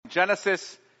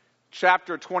Genesis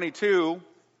chapter 22.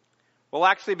 We'll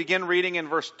actually begin reading in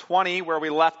verse 20 where we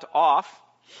left off.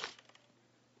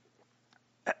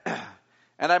 And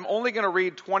I'm only going to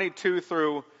read 22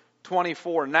 through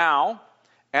 24 now,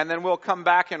 and then we'll come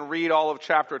back and read all of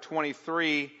chapter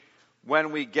 23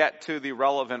 when we get to the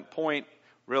relevant point,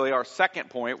 really our second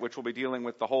point, which will be dealing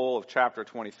with the whole of chapter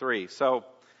 23. So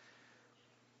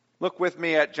look with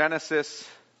me at Genesis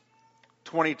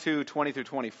 22, 20 through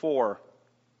 24.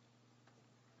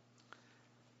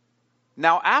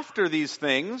 Now after these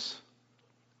things,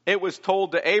 it was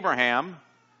told to Abraham,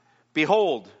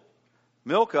 "Behold,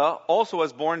 Milcah also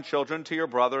has borne children to your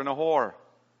brother Nahor.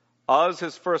 Uz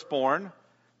his firstborn,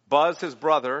 Buz his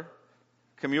brother,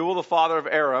 Kemuel the father of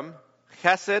Aram,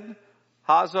 Chesed,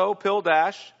 Hazo,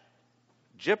 Pildash,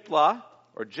 Jidlaph,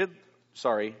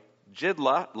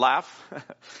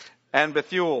 and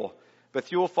Bethuel.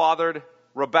 Bethuel fathered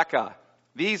Rebekah.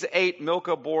 These 8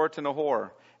 Milcah bore to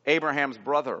Nahor, Abraham's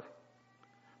brother.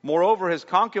 Moreover, his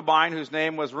concubine, whose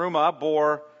name was Reumah,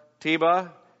 bore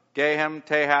Tebah, Gahem,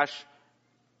 Tahash,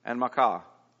 and Maacah."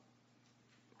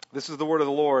 This is the word of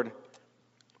the Lord.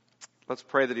 Let's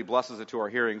pray that he blesses it to our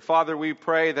hearing. Father, we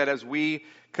pray that as we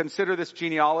consider this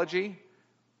genealogy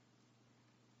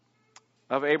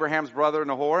of Abraham's brother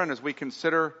Nahor, and as we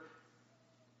consider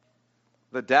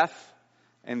the death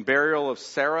and burial of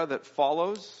Sarah that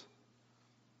follows,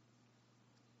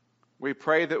 we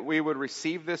pray that we would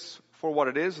receive this for what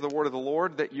it is, the word of the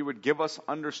Lord, that you would give us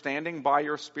understanding by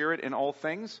your Spirit in all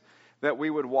things, that we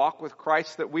would walk with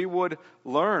Christ, that we would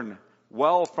learn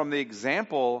well from the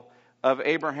example of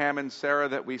Abraham and Sarah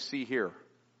that we see here,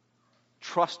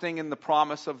 trusting in the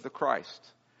promise of the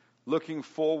Christ, looking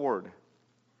forward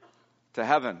to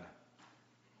heaven,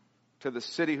 to the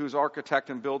city whose architect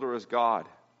and builder is God.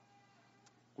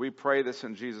 We pray this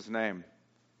in Jesus' name.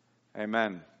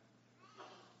 Amen.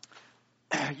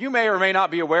 You may or may not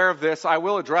be aware of this. I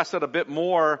will address it a bit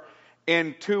more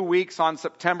in 2 weeks on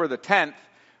September the 10th,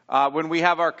 when we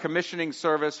have our commissioning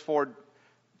service for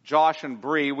Josh and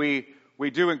Bree. We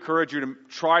do encourage you to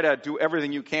try to do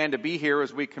everything you can to be here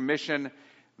as we commission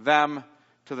them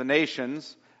to the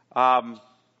nations. But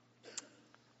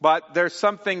there's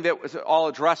something that I'll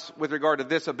address with regard to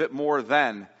this a bit more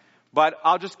then. But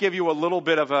I'll just give you a little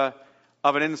bit of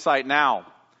an insight now.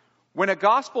 When a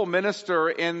gospel minister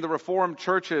in the Reformed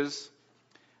churches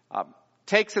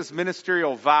takes his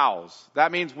ministerial vows,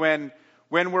 that means when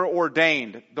we're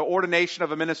ordained, the ordination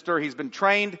of a minister, he's been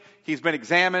trained, he's been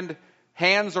examined,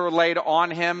 hands are laid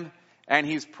on him, and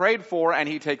he's prayed for, and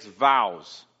he takes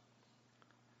vows.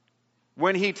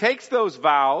 When he takes those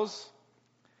vows,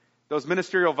 those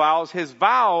ministerial vows, his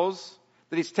vows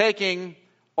that he's taking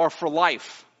are for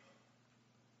life.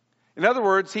 In other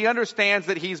words, he understands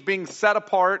that he's being set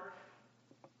apart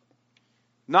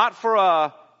not for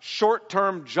a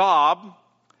short-term job,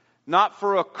 not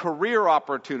for a career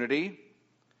opportunity,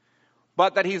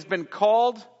 but that he's been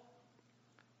called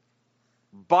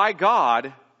by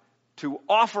God to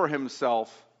offer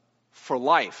himself for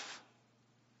life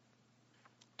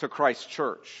to Christ's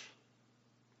church.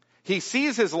 He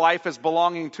sees his life as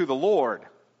belonging to the Lord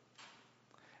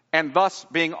and thus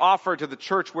being offered to the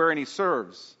church wherein he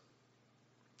serves.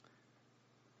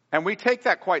 And we take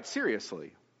that quite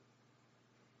seriously.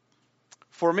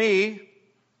 For me,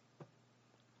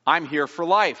 I'm here for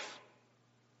life.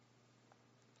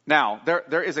 Now,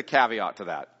 there is a caveat to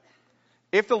that.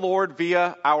 If the Lord,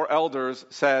 via our elders,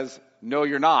 says, "No,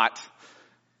 you're not.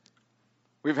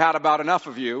 We've had about enough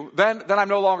of you," then I'm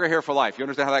no longer here for life. You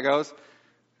understand how that goes?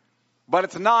 But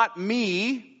it's not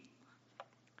me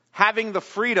having the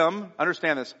freedom,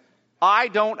 understand this, I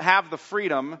don't have the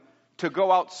freedom to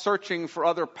go out searching for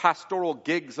other pastoral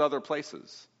gigs other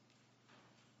places.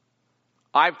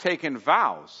 I've taken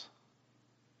vows.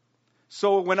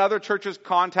 So when other churches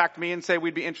contact me and say,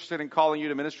 "We'd be interested in calling you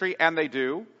to ministry," and they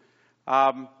do,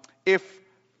 if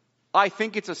I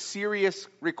think it's a serious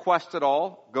request at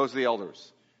all, goes to the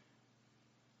elders.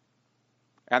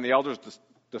 And the elders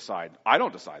decide. I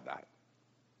don't decide that.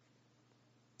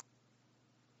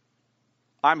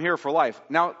 I'm here for life.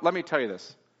 Now, let me tell you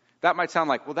this. That might sound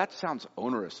like, well, that sounds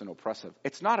onerous and oppressive.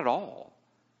 It's not at all.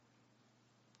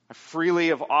 I freely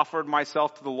have offered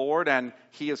myself to the Lord, and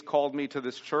he has called me to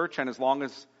this church, and as long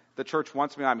as the church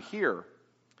wants me, I'm here.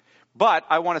 But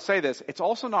I want to say this, it's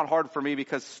also not hard for me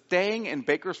because staying in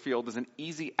Bakersfield is an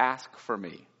easy ask for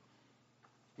me.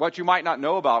 What you might not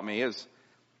know about me is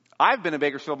I've been in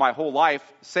Bakersfield my whole life,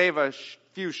 save a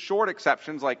few short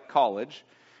exceptions like college.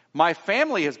 My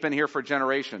family has been here for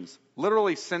generations,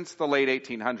 literally since the late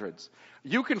 1800s.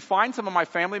 You can find some of my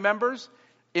family members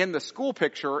in the school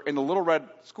picture in the Little Red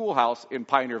Schoolhouse in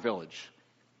Pioneer Village.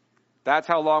 That's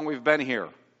how long we've been here.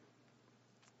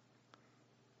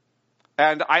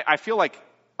 And I feel like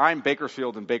I'm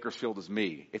Bakersfield and Bakersfield is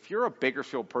me. If you're a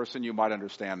Bakersfield person, you might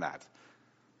understand that.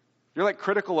 You're like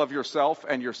critical of yourself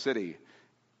and your city,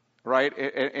 right?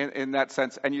 In that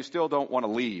sense, and you still don't want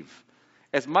to leave.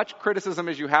 As much criticism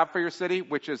as you have for your city,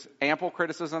 which is ample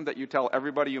criticism that you tell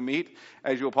everybody you meet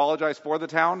as you apologize for the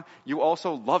town, you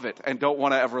also love it and don't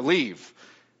want to ever leave.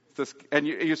 And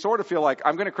you sort of feel like,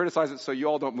 I'm going to criticize it so you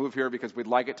all don't move here because we'd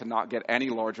like it to not get any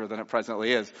larger than it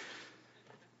presently is.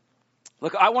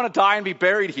 Look, I want to die and be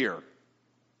buried here.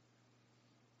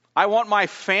 I want my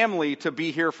family to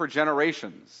be here for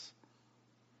generations.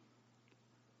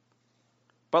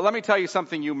 But let me tell you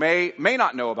something you may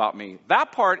not know about me.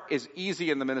 That part is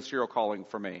easy in the ministerial calling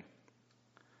for me.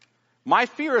 My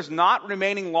fear is not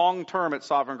remaining long-term at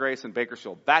Sovereign Grace in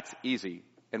Bakersfield. That's easy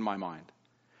in my mind.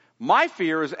 My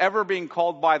fear is ever being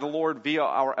called by the Lord via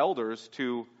our elders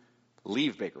to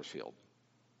leave Bakersfield.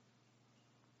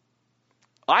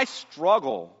 I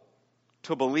struggle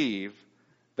to believe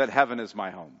that heaven is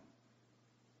my home.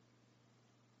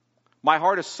 My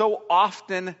heart is so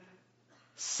often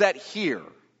set here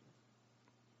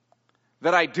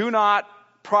that I do not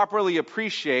properly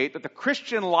appreciate that the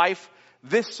Christian life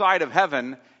this side of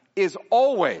heaven is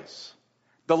always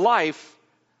the life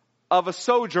of a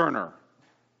sojourner.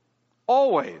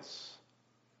 Always.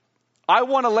 I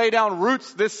want to lay down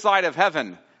roots this side of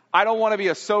heaven. I don't want to be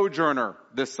a sojourner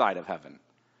this side of heaven.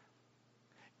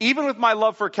 Even with my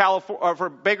love for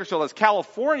Bakersfield, as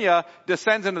California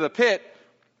descends into the pit,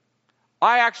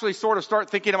 I actually sort of start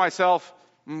thinking to myself,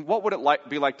 what would it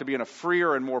be like to be in a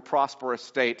freer and more prosperous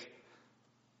state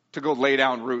to go lay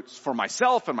down roots for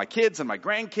myself and my kids and my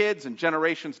grandkids and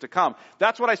generations to come?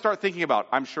 That's what I start thinking about.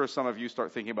 I'm sure some of you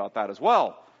start thinking about that as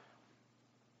well.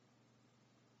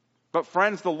 But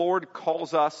friends, the Lord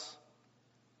calls us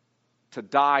to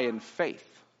die in faith.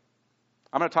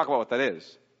 I'm going to talk about what that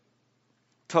is.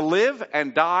 To live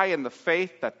and die in the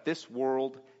faith that this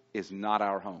world is not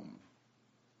our home.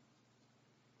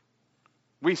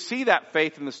 We see that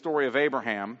faith in the story of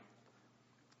Abraham.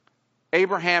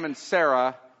 Abraham and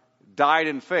Sarah died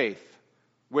in faith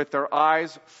with their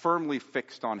eyes firmly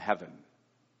fixed on heaven.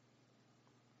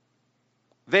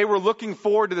 They were looking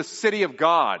forward to the city of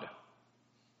God.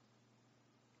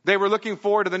 They were looking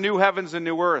forward to the new heavens and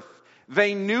new earth.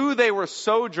 They knew they were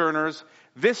sojourners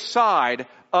this side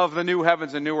of the new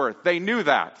heavens and new earth. They knew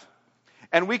that.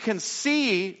 And we can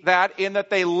see that in that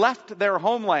they left their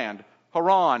homeland,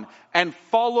 Haran, and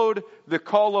followed the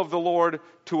call of the Lord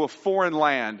to a foreign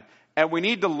land. And we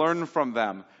need to learn from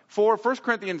them. For 1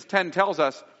 Corinthians 10 tells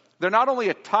us, they're not only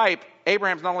a type,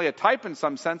 Abraham's not only a type in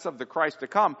some sense of the Christ to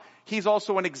come, he's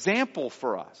also an example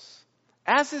for us,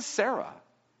 as is Sarah.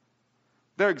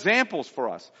 They're examples for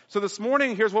us. So this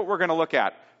morning, here's what we're going to look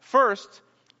at. First,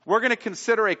 we're going to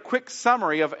consider a quick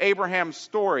summary of Abraham's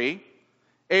story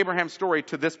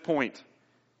to this point.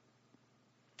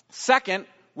 Second,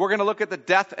 we're going to look at the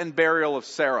death and burial of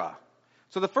Sarah.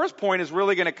 So the first point is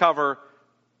really going to cover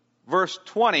verse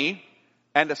 20,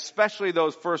 and especially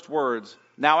those first words.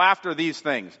 Now after these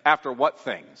things. After what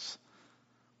things?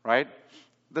 Right?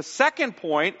 The second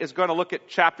point is going to look at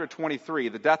chapter 23,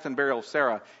 the death and burial of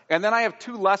Sarah. And then I have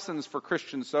two lessons for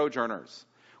Christian sojourners.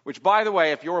 Which, by the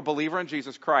way, if you're a believer in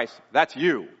Jesus Christ, that's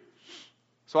you.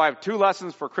 So I have two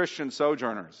lessons for Christian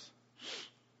sojourners.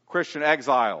 Christian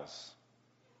exiles.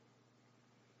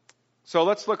 So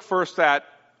let's look first at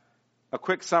a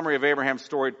quick summary of Abraham's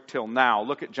story till now.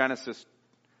 Look at Genesis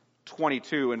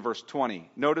 22 and verse 20.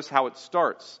 Notice how it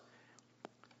starts.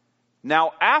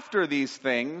 Now after these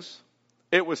things,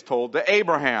 it was told to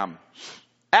Abraham.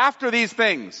 After these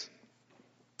things.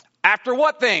 After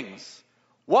what things?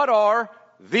 What are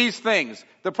these things?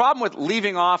 The problem with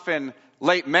leaving off in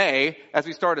late May, as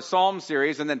we start a Psalm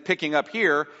series, and then picking up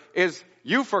here, is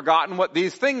you've forgotten what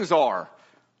these things are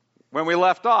when we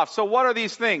left off. So what are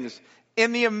these things?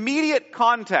 In the immediate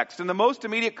context, in the most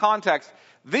immediate context,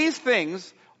 these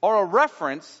things are a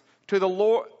reference to the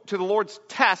Lord's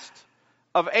test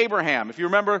of Abraham. If you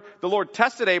remember, the Lord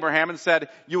tested Abraham and said,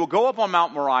 you will go up on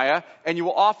Mount Moriah and you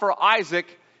will offer Isaac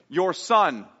your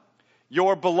son,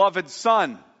 your beloved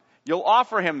son. You'll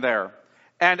offer him there.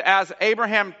 And as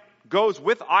Abraham goes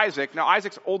with Isaac, now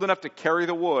Isaac's old enough to carry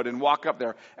the wood and walk up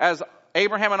there. As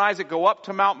Abraham and Isaac go up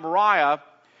to Mount Moriah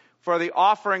for the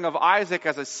offering of Isaac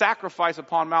as a sacrifice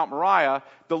upon Mount Moriah,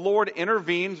 the Lord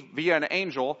intervenes via an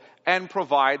angel and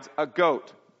provides a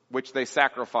goat, which they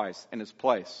sacrifice in his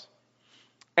place.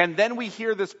 And then we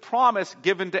hear this promise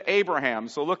given to Abraham.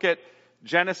 So look at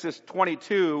Genesis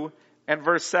 22 and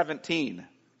verse 17.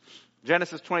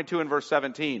 Genesis 22 and verse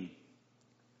 17.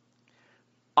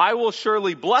 I will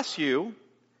surely bless you,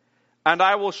 and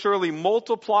I will surely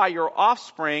multiply your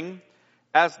offspring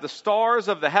as the stars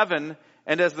of the heaven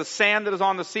and as the sand that is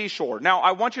on the seashore. Now,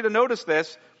 I want you to notice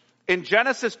this. In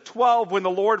Genesis 12, when the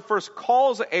Lord first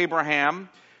calls Abraham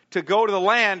to go to the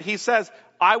land, he says,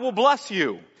 I will bless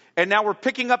you. And now we're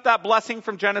picking up that blessing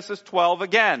from Genesis 12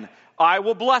 again. I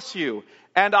will bless you,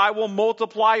 and I will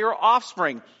multiply your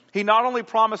offspring. He not only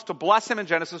promised to bless him in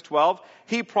Genesis 12,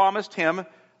 he promised him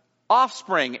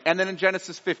offspring. And then in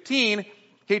Genesis 15,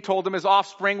 he told him his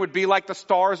offspring would be like the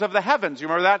stars of the heavens. You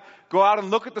remember that? Go out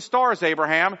and look at the stars,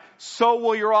 Abraham. So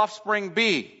will your offspring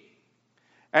be.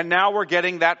 And now we're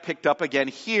getting that picked up again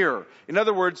here. In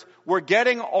other words, we're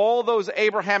getting all those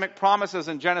Abrahamic promises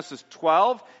in Genesis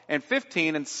 12 and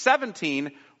 15 and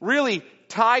 17 really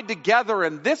tied together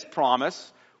in this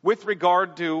promise with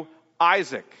regard to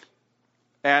Isaac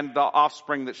and the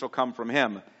offspring that shall come from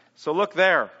him. So look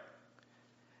there.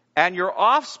 And your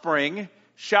offspring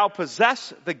shall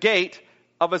possess the gate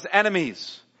of his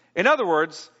enemies. In other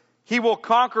words, he will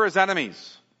conquer his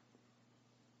enemies.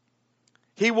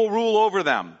 He will rule over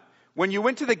them. When you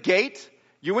went to the gate,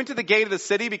 you went to the gate of the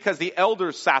city because the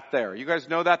elders sat there. You guys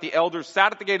know that? The elders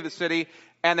sat at the gate of the city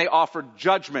and they offered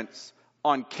judgments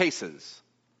on cases.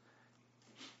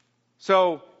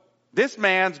 So this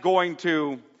man's going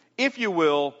to, if you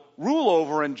will, rule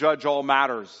over and judge all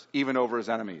matters, even over his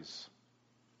enemies.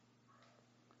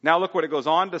 Now look what it goes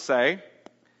on to say.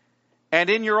 And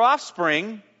in your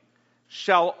offspring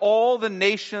shall all the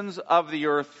nations of the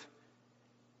earth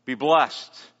be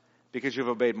blessed, because you've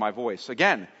obeyed my voice.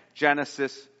 Again,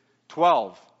 Genesis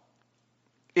 12.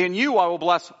 In you I will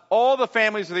bless all the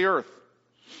families of the earth.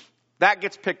 That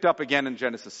gets picked up again in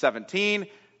Genesis 17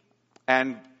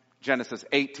 and Genesis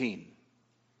 18.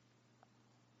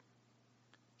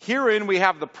 Herein we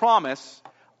have the promise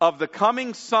of the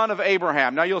coming son of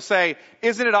Abraham. Now you'll say,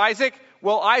 isn't it Isaac?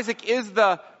 Well, Isaac is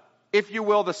the, if you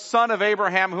will, the son of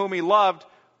Abraham whom he loved,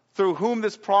 through whom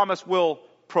this promise will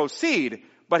proceed.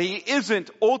 But he isn't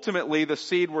ultimately the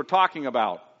seed we're talking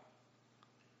about.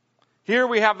 Here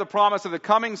we have the promise of the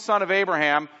coming son of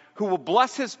Abraham who will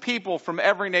bless his people from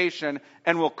every nation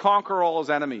and will conquer all his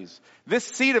enemies. This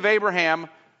seed of Abraham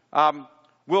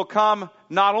will come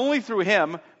not only through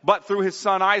him, but through his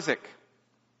son Isaac.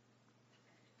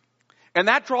 And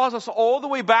that draws us all the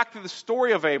way back to the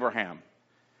story of Abraham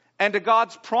and to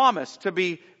God's promise to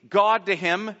be God to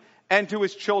him and to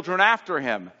his children after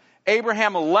him.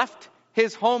 Abraham left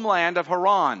his homeland of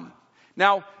Haran.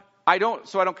 Now, I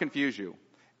don't confuse you.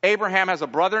 Abraham has a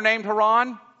brother named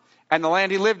Haran, and the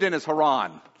land he lived in is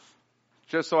Haran.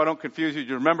 Just so I don't confuse you,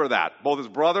 you remember that. One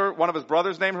of his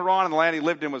brothers named Haran, and the land he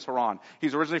lived in was Haran.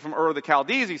 He's originally from Ur of the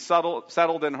Chaldees. He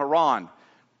settled in Haran.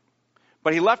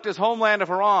 But he left his homeland of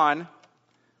Haran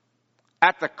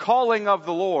at the calling of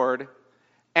the Lord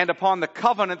and upon the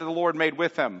covenant that the Lord made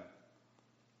with him.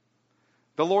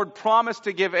 The Lord promised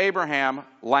to give Abraham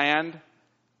land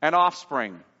and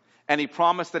offspring, and he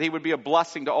promised that he would be a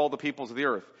blessing to all the peoples of the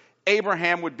earth.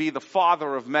 Abraham would be the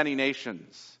father of many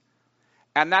nations.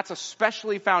 And that's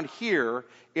especially found here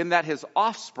in that his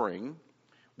offspring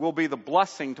will be the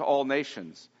blessing to all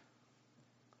nations.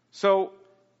 So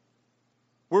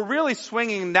we're really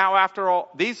swinging now after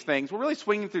all these things, we're really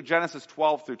swinging through Genesis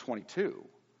 12 through 22.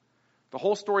 The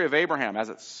whole story of Abraham as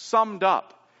it's summed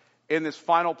up in this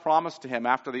final promise to him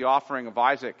after the offering of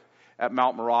Isaac at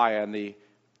Mount Moriah and the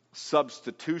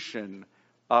substitution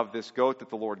of this goat that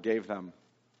the Lord gave them.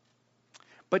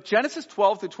 But Genesis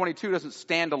 12 through 22 doesn't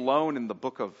stand alone in the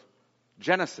book of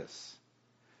Genesis.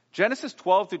 Genesis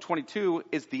 12 through 22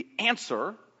 is the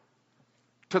answer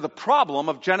to the problem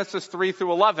of Genesis 3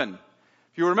 through 11.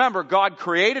 If you remember, God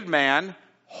created man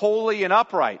holy and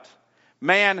upright.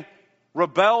 Man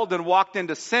rebelled and walked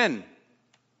into sin.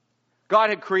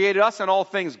 God had created us in all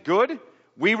things good.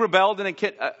 We rebelled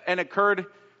and occurred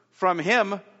from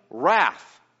him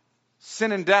wrath,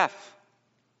 sin and death.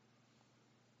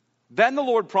 Then the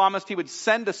Lord promised he would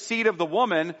send a seed of the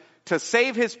woman to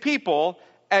save his people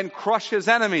and crush his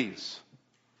enemies.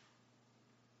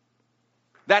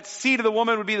 That seed of the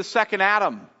woman would be the second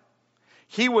Adam.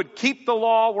 He would keep the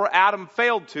law where Adam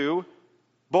failed to,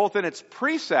 both in its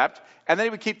precept, and then he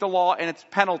would keep the law in its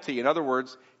penalty. In other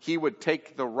words, he would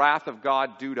take the wrath of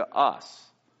God due to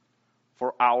us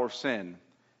for our sin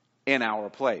in our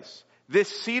place. This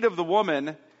seed of the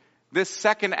woman, this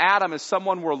second Adam, is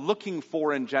someone we're looking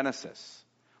for in Genesis.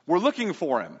 We're looking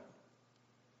for him.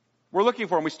 We're looking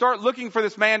for him. We start looking for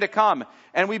this man to come,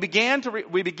 and we begin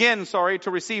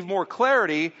to receive more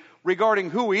clarity regarding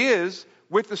who he is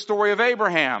with the story of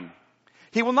Abraham.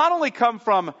 He will not only come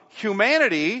from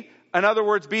humanity, in other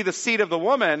words, be the seed of the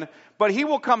woman, but he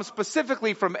will come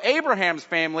specifically from Abraham's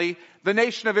family, the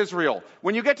nation of Israel.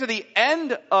 When you get to the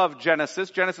end of Genesis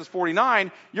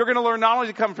 49, you're going to learn not only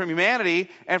to come from humanity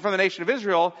and from the nation of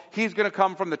Israel, he's going to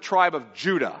come from the tribe of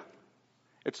Judah.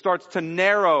 It starts to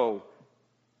narrow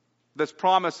this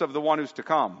promise of the one who's to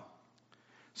come.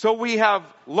 So we have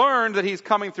learned that he's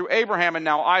coming through Abraham and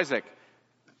now Isaac.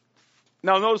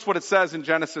 Now notice what it says in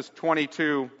Genesis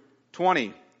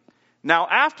 22:20. Now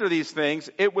after these things,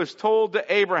 it was told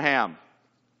to Abraham,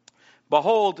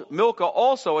 behold, Milcah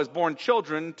also has borne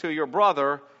children to your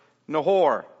brother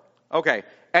Nahor. Okay,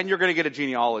 and you're going to get a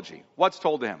genealogy. What's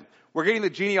told to him? We're getting the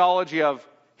genealogy of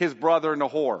his brother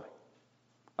Nahor,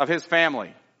 of his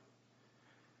family.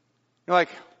 You're like,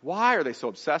 why are they so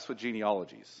obsessed with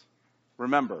genealogies?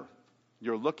 Remember,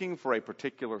 you're looking for a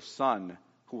particular son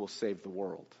who will save the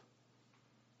world.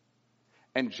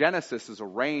 And Genesis is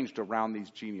arranged around these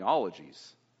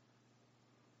genealogies,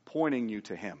 pointing you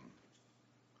to him.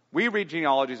 We read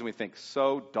genealogies and we think,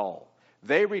 so dull.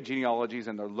 They read genealogies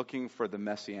and they're looking for the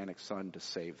Messianic son to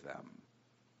save them.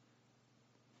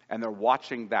 And they're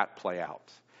watching that play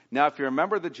out. Now, if you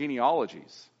remember the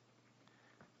genealogies,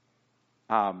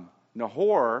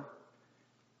 Nahor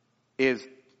is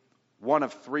one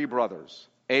of three brothers,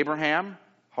 Abraham,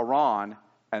 Haran,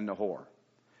 and Nahor.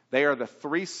 They are the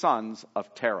three sons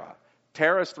of Terah.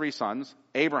 Terah's three sons,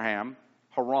 Abraham,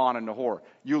 Haran, and Nahor.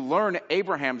 You learn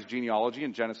Abraham's genealogy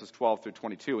in Genesis 12 through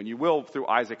 22, and you will through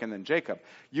Isaac and then Jacob.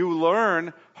 You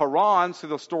learn Haran's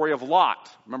through the story of Lot.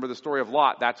 Remember the story of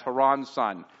Lot? That's Haran's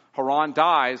son. Haran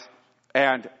dies,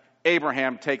 and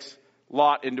Abraham takes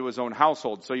Lot into his own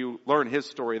household. So you learn his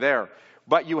story there.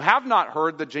 But you have not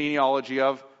heard the genealogy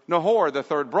of Nahor, the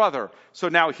third brother. So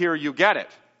now here you get it.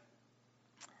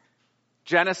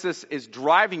 Genesis is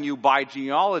driving you by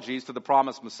genealogies to the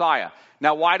promised Messiah.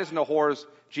 Now, why does Nahor's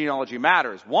genealogy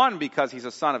matter? One, because he's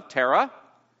a son of Terah,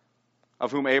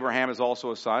 of whom Abraham is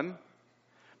also a son,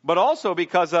 but also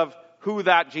because of who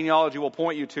that genealogy will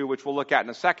point you to, which we'll look at in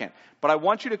a second. But I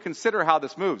want you to consider how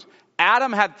this moves.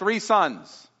 Adam had three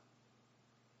sons: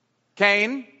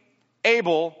 Cain,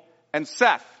 Abel, and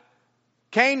Seth.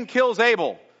 Cain kills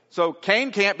Abel. So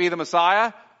Cain can't be the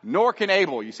Messiah, nor can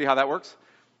Abel. You see how that works?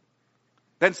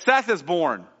 Then Seth is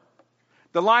born.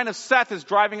 The line of Seth is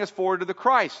driving us forward to the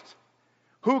Christ.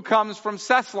 Who comes from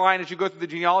Seth's line as you go through the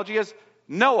genealogy is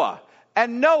Noah.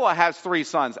 And Noah has three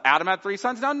sons. Adam had three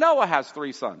sons. Now Noah has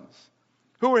three sons.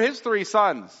 Who are his three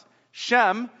sons?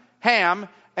 Shem, Ham,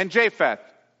 and Japheth.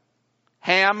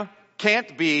 Ham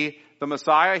can't be the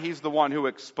Messiah. He's the one who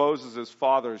exposes his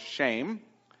father's shame.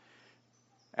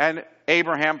 And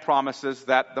Abraham promises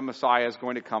that the Messiah is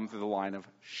going to come through the line of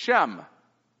Shem.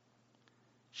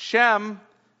 Shem's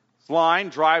line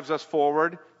drives us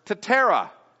forward to Terah,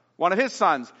 one of his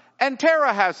sons. And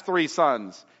Terah has three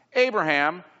sons: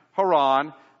 Abraham,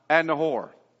 Haran, and Nahor.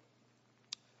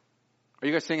 Are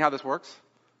you guys seeing how this works?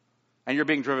 And you're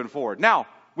being driven forward. Now,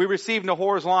 we receive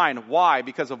Nahor's line. Why?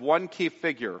 Because of one key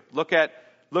figure. Look at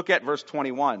verse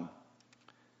 21.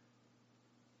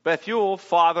 Bethuel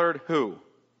fathered who?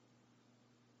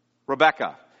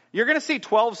 Rebekah. You're going to see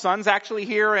 12 sons actually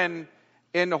here in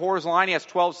Nahor's line. He has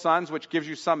 12 sons, which gives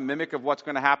you some mimic of what's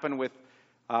going to happen with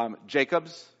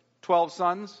Jacob's 12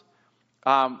 sons.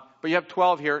 But you have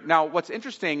 12 here. Now, what's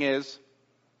interesting is,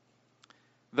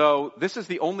 though, this is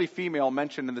the only female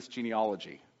mentioned in this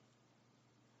genealogy.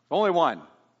 Only one.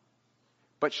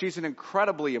 But she's an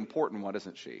incredibly important one,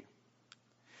 isn't she?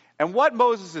 And what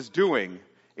Moses is doing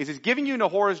is he's giving you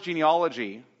Nahor's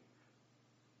genealogy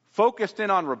focused in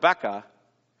on Rebekah,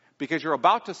 because you're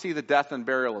about to see the death and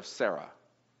burial of Sarah.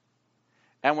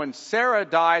 And when Sarah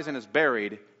dies and is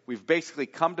buried, we've basically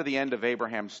come to the end of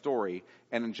Abraham's story.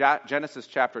 And in Genesis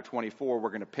chapter 24, we're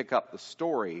going to pick up the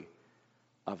story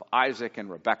of Isaac and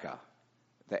Rebekah.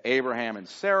 The Abraham and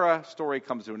Sarah story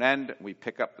comes to an end. We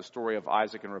pick up the story of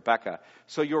Isaac and Rebekah.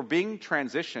 So you're being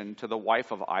transitioned to the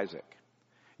wife of Isaac.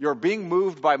 You're being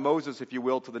moved by Moses, if you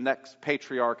will, to the next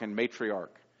patriarch and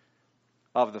matriarch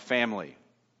of the family.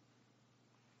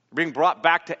 You're being brought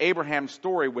back to Abraham's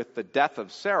story with the death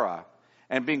of Sarah,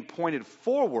 and being pointed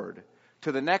forward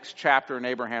to the next chapter in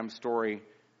Abraham's story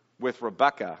with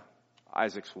Rebekah,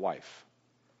 Isaac's wife.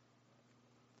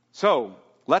 So,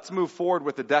 let's move forward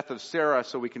with the death of Sarah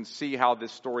so we can see how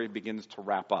this story begins to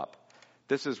wrap up.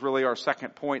 This is really our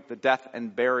second point, the death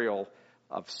and burial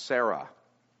of Sarah.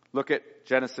 Look at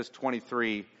Genesis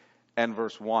 23 and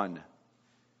verse 1.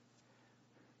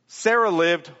 Sarah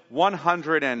lived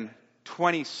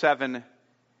 127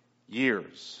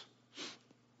 years.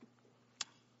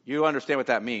 You understand what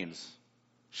that means.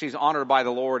 she's honored by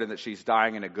the Lord and that she's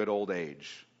dying in a good old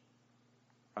age.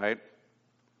 Right?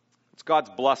 It's God's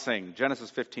blessing.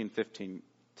 Genesis 15:15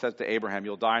 says to Abraham,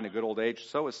 you'll die in a good old age.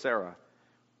 So is Sarah.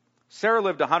 Sarah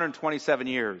lived 127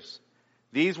 years.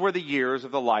 These were the years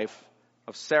of the life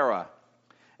of Sarah.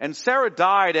 And Sarah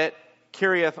died at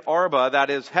Kiriath Arba, that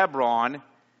is Hebron,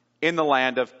 in the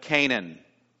land of Canaan.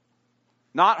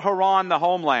 Not Haran, the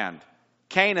homeland.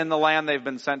 Canaan, the land they've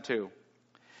been sent to.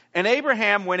 And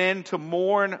Abraham went in to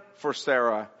mourn for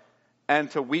Sarah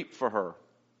and to weep for her.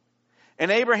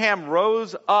 And Abraham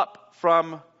rose up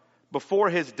from before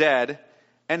his dead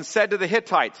and said to the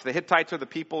Hittites are the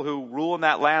people who rule in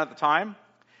that land at the time,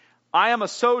 I am a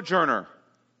sojourner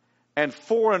and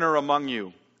foreigner among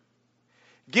you.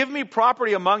 Give me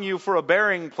property among you for a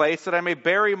burying place that I may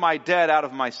bury my dead out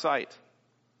of my sight.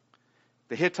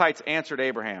 The Hittites answered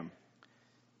Abraham,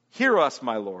 hear us,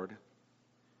 my Lord.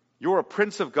 You're a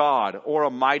prince of God, or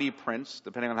a mighty prince,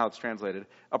 depending on how it's translated,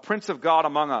 a prince of God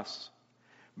among us.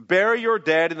 Bury your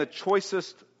dead in the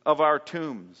choicest of our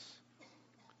tombs.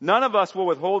 None of us will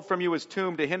withhold from you his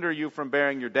tomb to hinder you from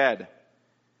burying your dead.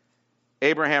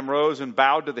 Abraham rose and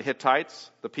bowed to the Hittites,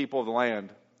 the people of the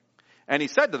land. And he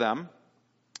said to them,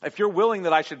 if you're willing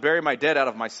that I should bury my dead out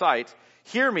of my sight,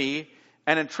 hear me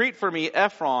and entreat for me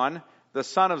Ephron, the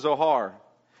son of Zohar,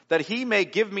 that he may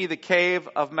give me the cave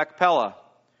of Machpelah,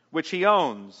 which he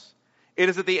owns. It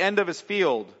is at the end of his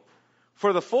field.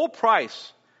 For the full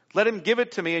price, let him give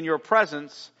it to me in your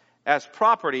presence as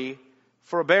property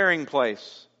for a burying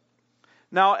place.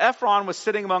 Now Ephron was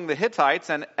sitting among the Hittites,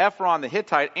 and Ephron the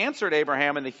Hittite answered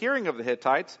Abraham in the hearing of the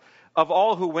Hittites, of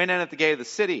all who went in at the gate of the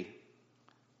city.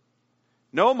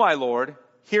 No, my Lord,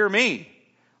 hear me.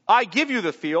 I give you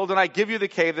the field, and I give you the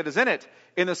cave that is in it.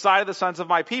 In the sight of the sons of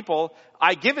my people,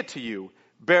 I give it to you.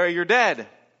 Bury your dead.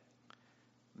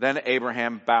 Then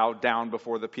Abraham bowed down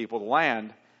before the people of the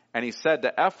land, and he said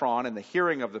to Ephron in the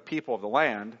hearing of the people of the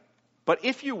land, but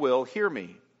if you will, hear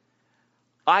me.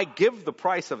 I give the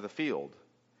price of the field.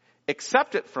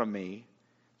 Accept it from me,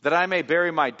 that I may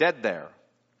bury my dead there.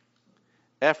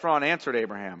 Ephron answered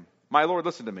Abraham, my Lord,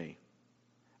 listen to me.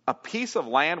 A piece of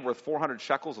land worth 400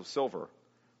 shekels of silver.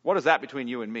 What is that between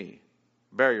you and me?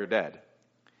 Bury your dead.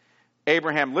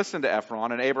 Abraham listened to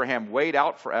Ephron, and Abraham weighed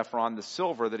out for Ephron the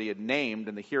silver that he had named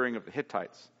in the hearing of the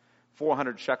Hittites,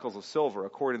 400 shekels of silver,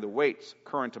 according to the weights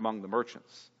current among the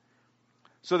merchants.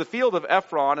 So the field of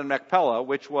Ephron and Machpelah,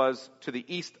 which was to the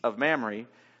east of Mamre,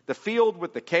 the field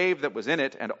with the cave that was in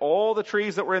it, and all the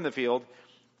trees that were in the field,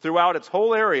 throughout its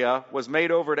whole area, was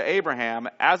made over to Abraham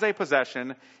as a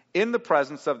possession in the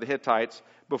presence of the Hittites,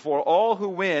 before all who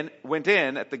went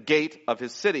in at the gate of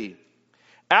his city.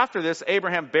 After this,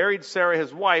 Abraham buried Sarah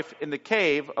his wife in the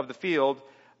cave of the field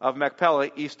of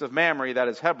Machpelah, east of Mamre, that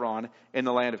is Hebron, in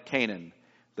the land of Canaan.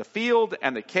 The field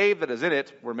and the cave that is in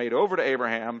it were made over to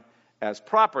Abraham as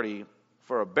property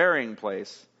for a burying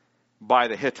place by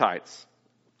the Hittites.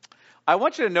 I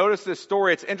want you to notice this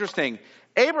story. It's interesting.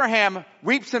 Abraham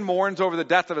weeps and mourns over the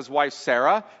death of his wife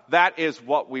Sarah. That is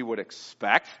what we would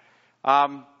expect.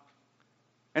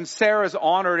 And Sarah is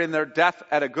honored in their death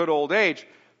at a good old age.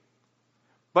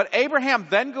 But Abraham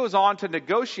then goes on to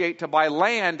negotiate to buy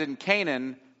land in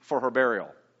Canaan for her burial.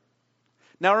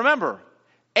 Now remember,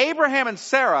 Abraham and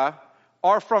Sarah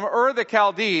are from Ur the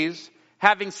Chaldees,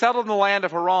 having settled in the land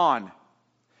of Haran.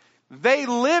 They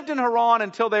lived in Haran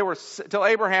until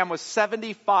Abraham was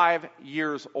 75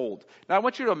 years old. Now I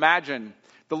want you to imagine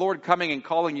the Lord coming and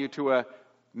calling you to a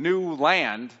new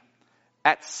land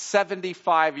at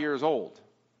 75 years old.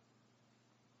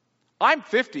 I'm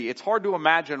 50. It's hard to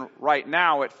imagine right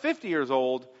now at 50 years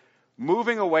old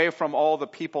moving away from all the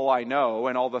people I know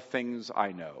and all the things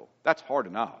I know. That's hard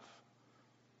enough.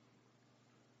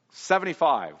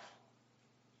 75.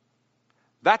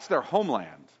 That's their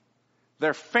homeland.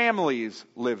 Their families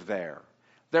live there.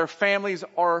 Their families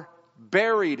are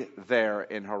buried there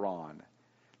in Haran.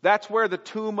 That's where the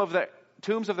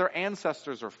tombs of their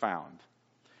ancestors are found.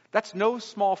 That's no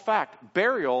small fact.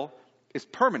 Burial is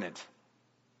permanent.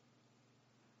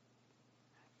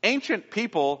 Ancient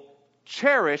people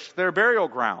cherished their burial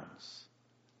grounds.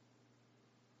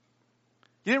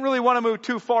 You didn't really want to move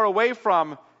too far away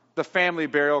from the family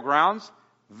burial grounds.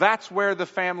 That's where the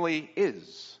family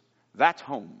is. That's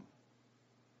home.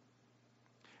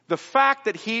 The fact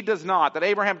that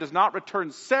Abraham does not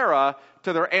return Sarah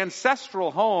to their ancestral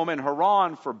home in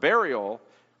Haran for burial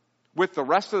with the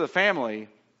rest of the family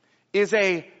is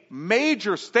a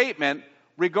major statement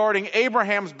regarding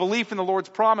Abraham's belief in the Lord's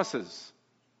promises.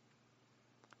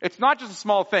 It's not just a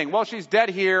small thing. Well, she's dead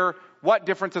here. What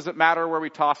difference does it matter where we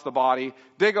toss the body?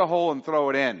 Dig a hole and throw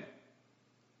it in.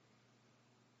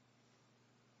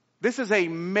 This is a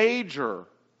major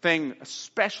thing,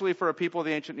 especially for a people of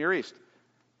the ancient Near East.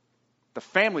 The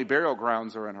family burial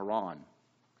grounds are in Haran.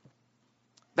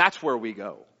 That's where we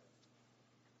go.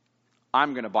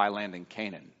 I'm going to buy land in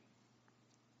Canaan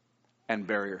and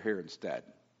bury her here instead.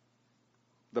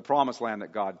 The promised land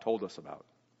that God told us about.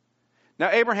 Now,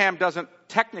 Abraham doesn't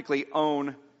technically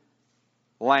own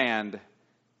land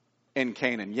in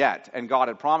Canaan yet, and God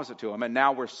had promised it to him, and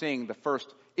now we're seeing the first,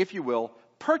 if you will,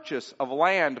 purchase of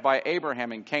land by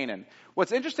Abraham in Canaan.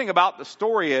 What's interesting about the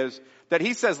story is that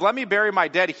he says, let me bury my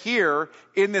dead here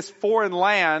in this foreign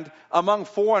land among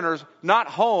foreigners, not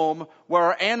home where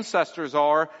our ancestors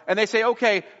are. And they say,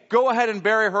 okay, go ahead and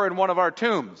bury her in one of our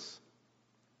tombs.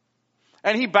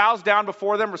 And he bows down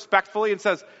before them respectfully and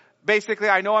says, basically,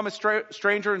 I know I'm a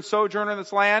stranger and sojourner in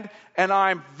this land, and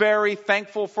I'm very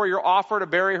thankful for your offer to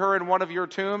bury her in one of your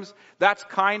tombs. That's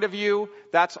kind of you.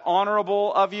 That's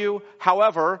honorable of you.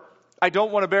 However, I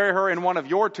don't want to bury her in one of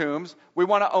your tombs. We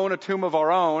want to own a tomb of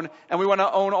our own, and we want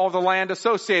to own all the land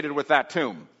associated with that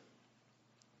tomb.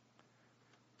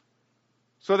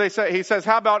 So he says,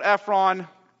 how about Ephron?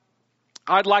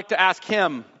 I'd like to ask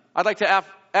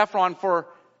Ephron for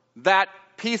that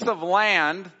piece of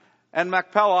land. And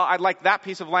Machpelah, I'd like that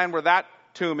piece of land where that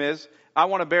tomb is. I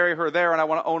want to bury her there, and I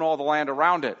want to own all the land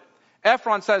around it.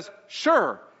 Ephron says,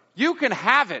 sure, you can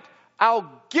have it. I'll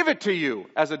give it to you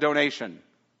as a donation.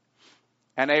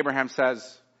 And Abraham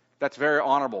says, that's very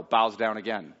honorable, bows down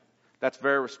again. That's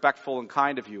very respectful and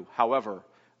kind of you. However,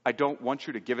 I don't want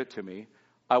you to give it to me.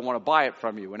 I want to buy it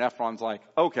from you. And Ephron's like,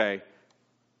 okay,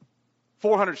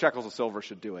 400 shekels of silver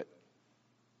should do it.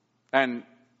 And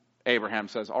Abraham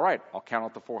says, all right, I'll count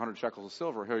out the 400 shekels of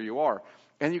silver. Here you are.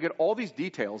 And you get all these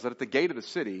details that at the gate of the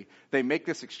city, they make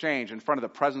this exchange in front of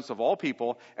the presence of all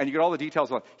people. And you get all the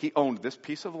details of he owned this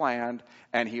piece of land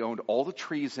and he owned all the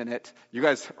trees in it. You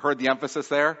guys heard the emphasis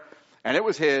there? And it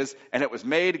was his, and it was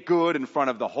made good in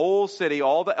front of the whole city.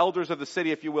 All the elders of the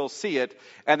city, if you will, see it.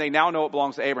 And they now know it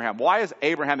belongs to Abraham. Why is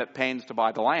Abraham at pains to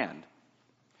buy the land?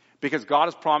 Because God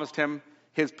has promised him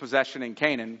his possession in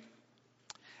Canaan.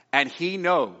 And he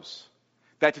knows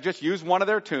that to just use one of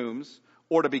their tombs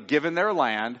or to be given their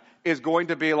land is going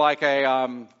to be like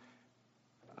a,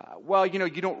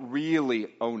 you don't really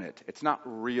own it. It's not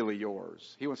really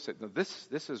yours. He wants to say, no,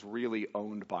 this is really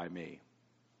owned by me.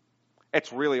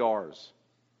 It's really ours.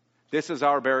 This is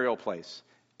our burial place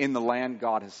in the land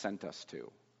God has sent us to.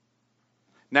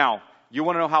 Now, you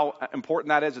want to know how important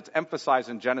that is? It's emphasized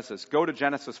in Genesis. Go to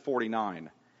Genesis 49.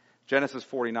 Genesis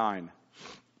 49.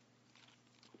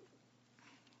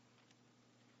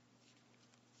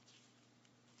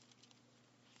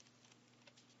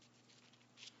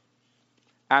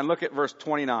 And look at verse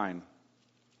 29.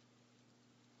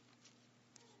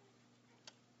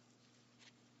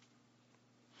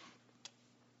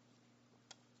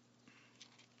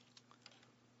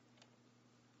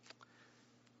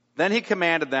 Then he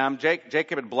commanded them,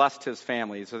 Jacob had blessed his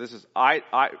family. So this is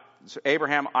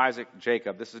Abraham, Isaac,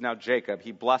 Jacob. This is now Jacob.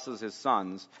 He blesses his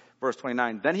sons. Verse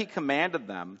 29. Then he commanded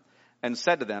them and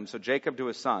said to them, so Jacob to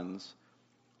his sons,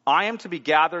 I am to be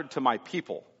gathered to my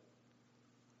people.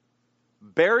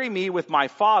 Bury me with my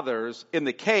fathers in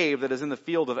the cave that is in the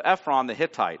field of Ephron the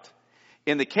Hittite,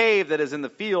 in the cave that is in the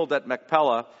field at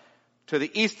Machpelah, to the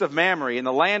east of Mamre, in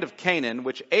the land of Canaan,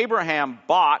 which Abraham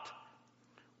bought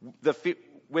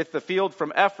with the field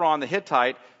from Ephron the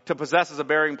Hittite to possess as a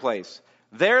burying place.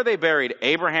 There they buried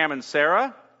Abraham and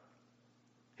Sarah,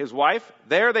 his wife.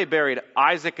 There they buried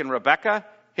Isaac and Rebekah,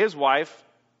 his wife.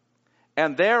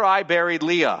 And there I buried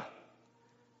Leah.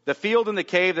 The field and the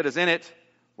cave that is in it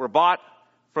were bought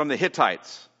from the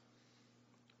Hittites.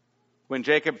 When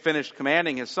Jacob finished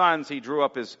commanding his sons, he drew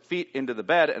up his feet into the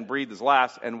bed and breathed his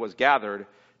last and was gathered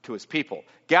to his people.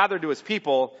 Gathered to his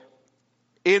people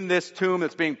in this tomb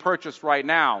that's being purchased right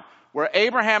now, where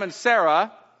Abraham and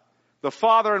Sarah, the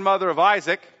father and mother of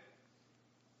Isaac,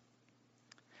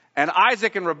 and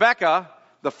Isaac and Rebekah,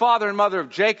 the father and mother of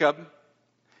Jacob,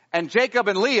 and Jacob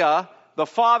and Leah, the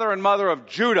father and mother of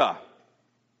Judah,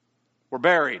 were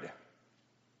buried.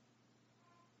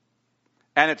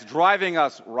 And it's driving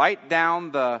us right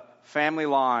down the family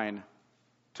line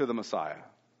to the Messiah.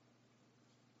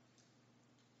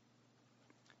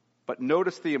 But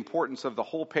notice the importance of the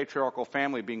whole patriarchal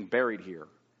family being buried here.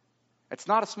 It's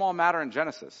not a small matter in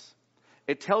Genesis.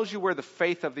 It tells you where the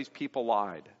faith of these people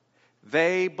lied.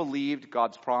 They believed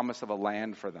God's promise of a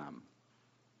land for them.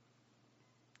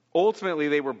 Ultimately,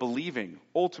 they were believing.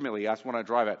 Ultimately, that's when I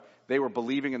drive it. They were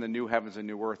believing in the new heavens and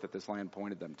new earth that this land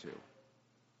pointed them to.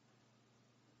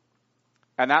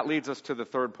 And that leads us to the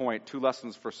third point, 2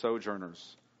 lessons for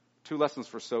sojourners. 2 lessons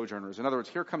for sojourners. In other words,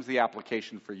 here comes the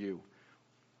application for you.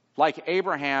 Like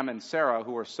Abraham and Sarah,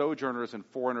 who are sojourners and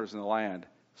foreigners in the land,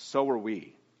 so are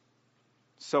we.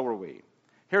 So are we.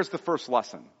 Here's the first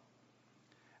lesson.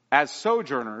 As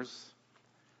sojourners,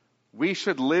 we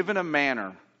should live in a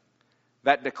manner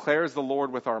that declares the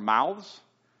Lord with our mouths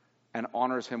and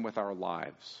honors him with our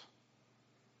lives.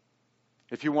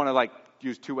 If you want to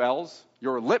use 2 L's,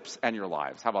 your lips and your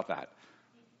lives. How about that?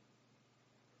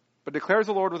 But declares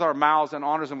the Lord with our mouths and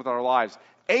honors him with our lives.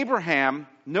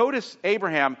 Notice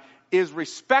Abraham is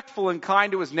respectful and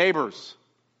kind to his neighbors.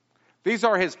 These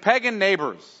are his pagan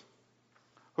neighbors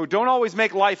who don't always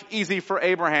make life easy for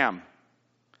Abraham.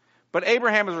 But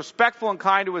Abraham is respectful and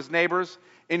kind to his neighbors,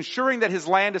 ensuring that his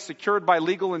land is secured by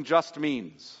legal and just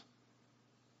means.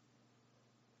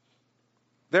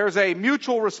 There's a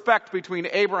mutual respect between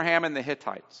Abraham and the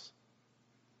Hittites.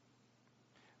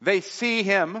 They see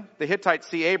him, the Hittites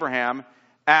see Abraham,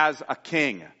 as a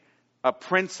king, a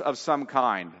prince of some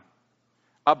kind.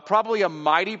 Probably a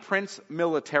mighty prince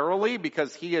militarily,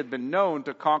 because he had been known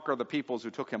to conquer the peoples who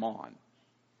took him on.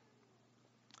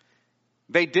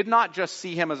 They did not just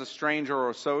see him as a stranger or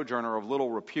a sojourner of little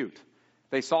repute.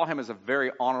 They saw him as a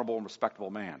very honorable and respectable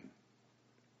man.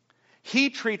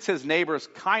 He treats his neighbors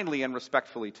kindly and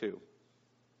respectfully too.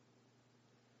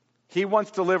 He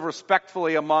wants to live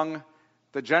respectfully among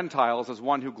the Gentiles as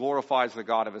one who glorifies the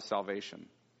God of his salvation.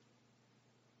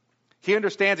 He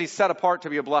understands he's set apart to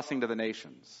be a blessing to the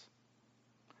nations.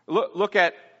 Look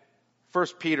at 1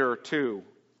 Peter 2.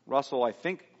 Russell, I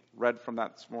think, read from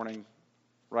that this morning,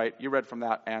 right? You read from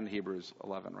that and Hebrews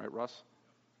 11, right, Russ?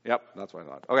 Yep, that's what I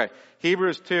thought. Okay,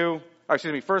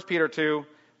 1 Peter 2,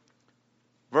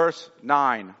 verse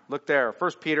 9. Look there,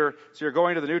 1 Peter. So you're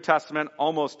going to the New Testament,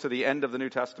 almost to the end of the New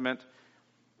Testament.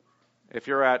 If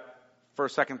you're at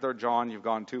 1st, 2nd, 3rd John, you've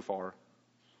gone too far.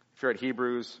 If you're at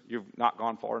Hebrews, you've not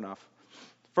gone far enough.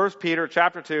 1 Peter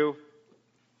chapter 2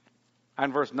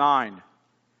 and verse 9.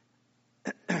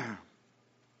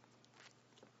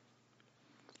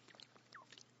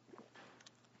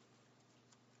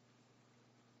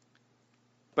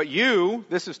 But you,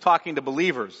 this is talking to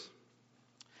believers.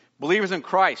 Believers in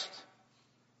Christ.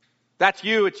 That's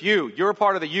you, it's you. You're a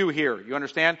part of the you here. You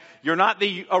understand? You're not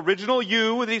the original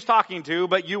you that he's talking to,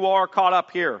 but you are caught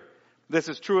up here. This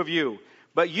is true of you.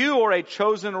 But you are a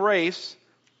chosen race,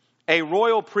 a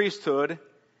royal priesthood,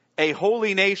 a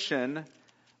holy nation,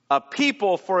 a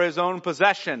people for his own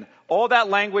possession. All that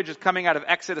language is coming out of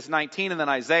Exodus 19 and then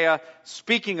Isaiah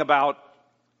speaking about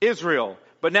Israel.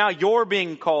 But now you're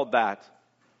being called that.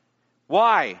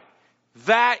 Why?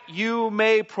 That you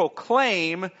may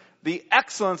proclaim the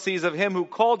excellencies of him who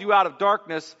called you out of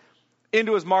darkness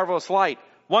into his marvelous light.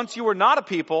 Once you were not a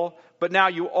people, but now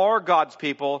you are God's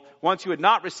people. Once you had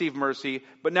not received mercy,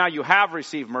 but now you have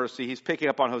received mercy. He's picking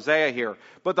up on Hosea here.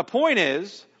 But the point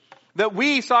is that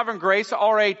we, Sovereign Grace,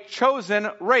 are a chosen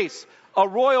race, a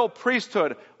royal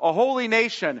priesthood, a holy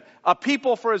nation, a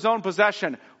people for his own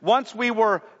possession. Once we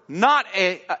were not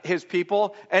his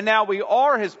people, and now we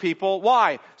are his people.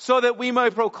 Why? So that we may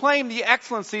proclaim the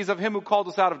excellencies of him who called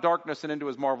us out of darkness and into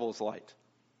his marvelous light.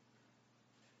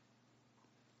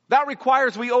 That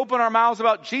requires we open our mouths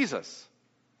about Jesus.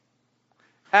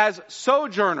 As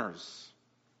sojourners,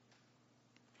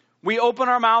 we open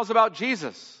our mouths about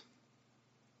Jesus.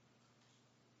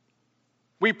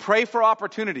 We pray for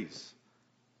opportunities.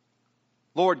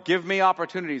 Lord, give me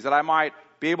opportunities that I might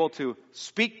be able to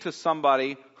speak to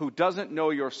somebody who doesn't know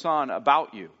your son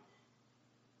about you,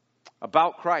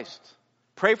 about Christ.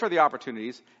 Pray for the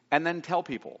opportunities and then tell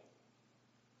people.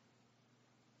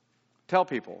 Tell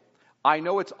people. I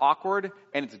know it's awkward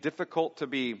and it's difficult to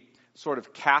be sort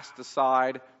of cast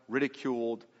aside,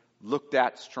 ridiculed, looked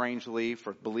at strangely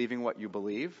for believing what you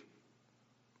believe.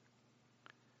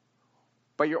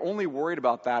 But you're only worried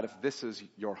about that if this is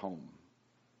your home.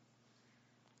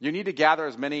 You need to gather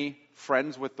as many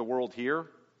friends with the world here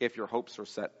if your hopes are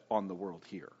set on the world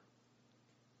here.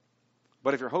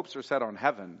 But if your hopes are set on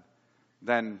heaven,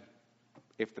 then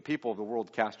if the people of the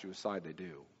world cast you aside, they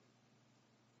do.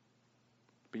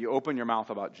 But you open your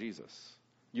mouth about Jesus.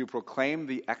 You proclaim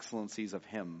the excellencies of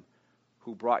him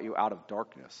who brought you out of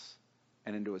darkness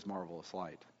and into his marvelous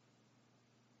light.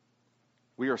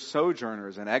 We are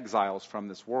sojourners and exiles from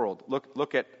this world.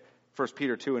 Look at 1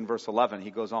 Peter 2 and verse 11.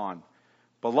 He goes on.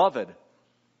 Beloved,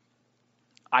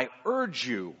 I urge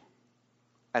you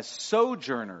as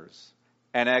sojourners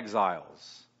and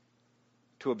exiles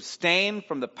to abstain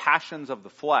from the passions of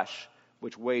the flesh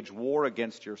which wage war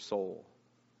against your soul.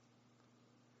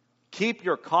 Keep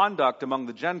your conduct among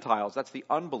the Gentiles, that's the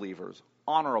unbelievers,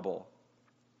 honorable.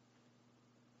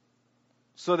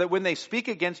 so that when they speak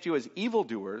against you as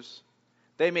evildoers,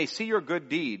 they may see your good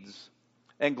deeds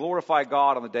and glorify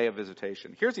God on the day of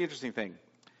visitation. Here's the interesting thing.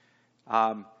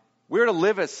 We're to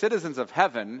live as citizens of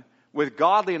heaven with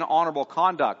godly and honorable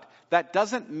conduct. That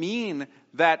doesn't mean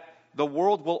that the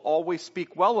world will always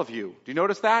speak well of you. Do you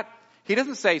notice that? He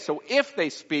doesn't say, so if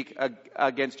they speak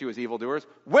against you as evildoers,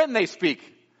 when they speak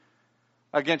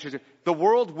against you, the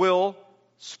world will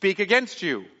speak against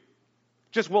you.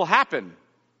 Just will happen.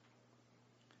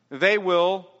 They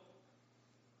will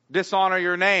dishonor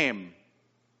your name.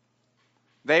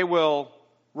 They will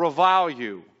revile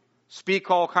you,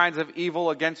 speak all kinds of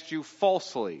evil against you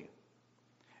falsely.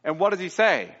 And what does he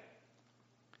say?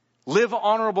 Live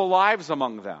honorable lives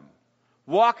among them.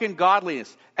 Walk in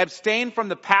godliness. Abstain from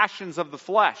the passions of the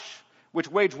flesh,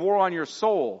 which wage war on your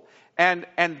soul. And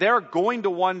they're going to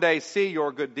one day see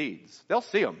your good deeds. They'll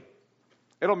see them.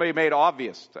 It'll be made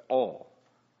obvious to all.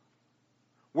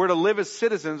 We're to live as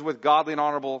citizens with godly and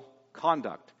honorable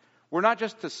conduct. We're not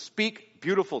just to speak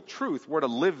beautiful truth. We're to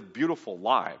live beautiful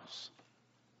lives.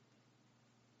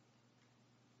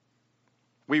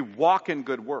 We walk in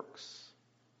good works.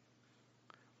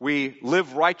 We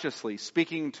live righteously,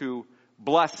 speaking to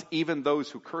bless even those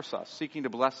who curse us, seeking to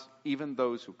bless even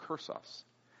those who curse us.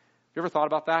 You ever thought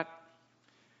about that?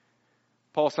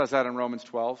 Paul says that in Romans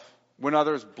 12. When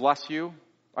others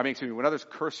when others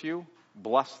curse you,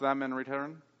 bless them in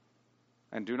return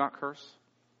and do not curse.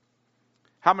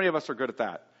 How many of us are good at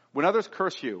that? When others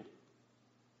curse you,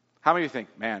 how many of you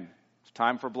think, man, it's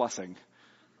time for blessing?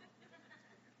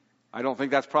 I don't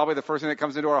think that's probably the first thing that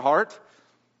comes into our heart.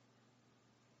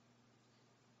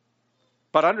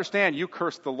 But understand, you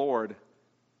cursed the Lord,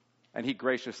 and he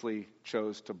graciously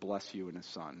chose to bless you in his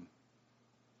Son.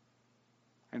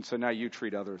 And so now you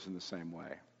treat others in the same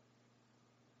way.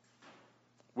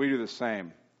 We do the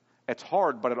same. It's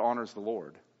hard, but it honors the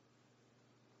Lord.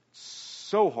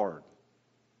 So hard,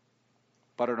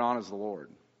 but it honors the Lord.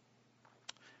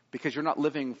 Because you're not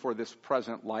living for this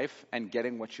present life and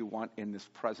getting what you want in this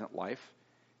present life.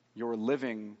 You're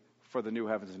living for the new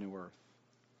heavens and new earth.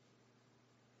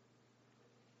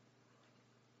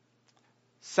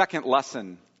 Second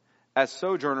lesson, as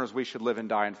sojourners, we should live and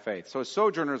die in faith. So as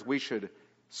sojourners, we should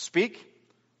speak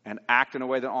and act in a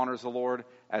way that honors the Lord.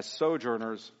 As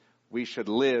sojourners, we should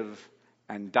live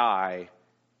and die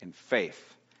in faith.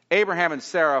 Abraham and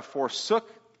Sarah forsook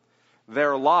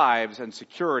their lives and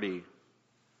security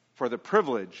for the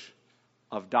privilege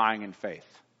of dying in faith.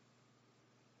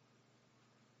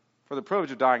 For the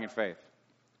privilege of dying in faith.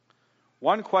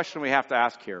 One question we have to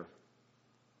ask here.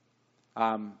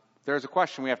 There's a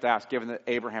question we have to ask, given that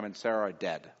Abraham and Sarah are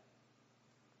dead.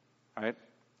 Right?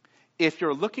 If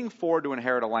you're looking forward to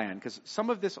inherit a land, because some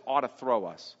of this ought to throw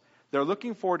us. They're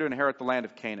looking forward to inherit the land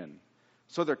of Canaan.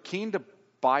 So they're keen to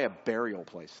buy a burial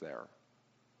place there.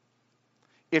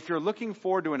 If you're looking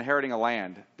forward to inheriting a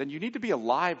land, then you need to be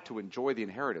alive to enjoy the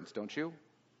inheritance, don't you?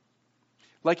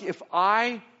 Like if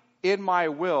I, in my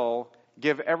will,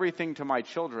 give everything to my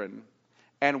children,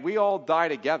 and we all die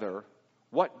together,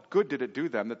 what good did it do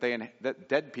them that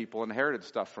dead people inherited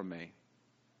stuff from me?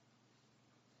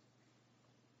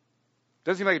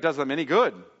 Doesn't seem like it does them any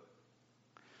good.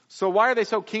 So why are they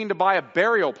so keen to buy a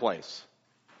burial place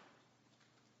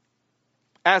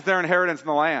as their inheritance in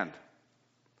the land?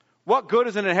 What good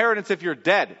is an inheritance if you're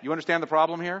dead? You understand the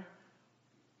problem here?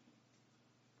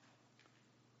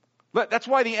 But that's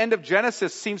why the end of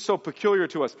Genesis seems so peculiar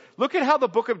to us. Look at how the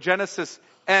book of Genesis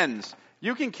ends.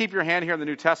 You can keep your hand here in the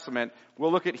New Testament.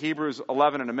 We'll look at Hebrews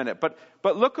 11 in a minute. But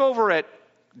look over at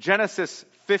Genesis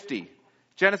 50.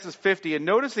 Genesis 50, and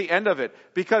notice the end of it,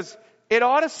 because it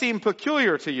ought to seem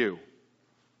peculiar to you.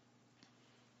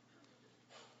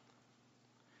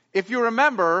 If you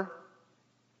remember,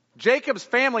 Jacob's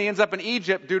family ends up in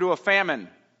Egypt due to a famine.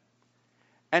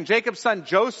 And Jacob's son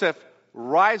Joseph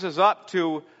rises up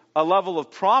to a level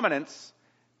of prominence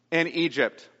in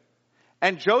Egypt.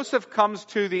 And Joseph comes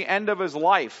to the end of his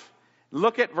life.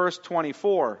 Look at verse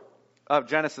 24 of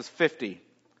Genesis 50.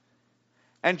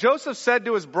 And Joseph said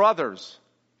to his brothers,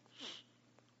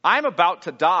 I'm about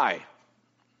to die,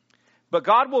 but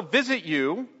God will visit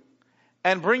you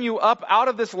and bring you up out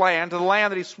of this land to the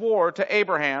land that he swore to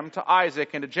Abraham, to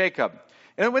Isaac, and to Jacob.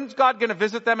 And when's God going to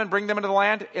visit them and bring them into the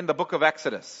land? In the book of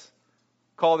Exodus.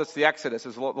 Call this the Exodus,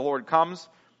 as the Lord comes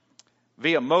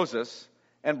via Moses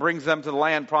and brings them to the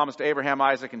land promised to Abraham,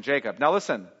 Isaac, and Jacob. Now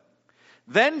listen.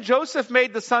 Then Joseph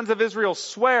made the sons of Israel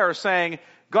swear, saying,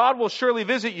 God will surely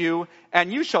visit you,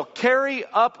 and you shall carry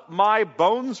up my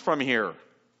bones from here.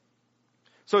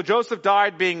 So Joseph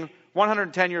died being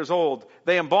 110 years old.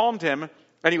 They embalmed him,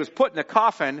 and he was put in a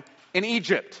coffin in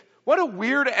Egypt. What a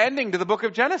weird ending to the book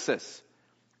of Genesis.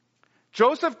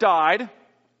 Joseph died,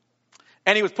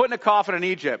 and he was put in a coffin in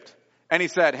Egypt. And he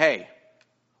said, hey,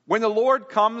 when the Lord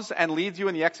comes and leads you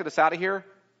in the Exodus out of here,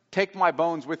 take my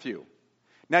bones with you.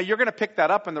 Now you're going to pick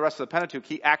that up in the rest of the Pentateuch.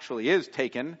 He actually is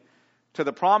taken to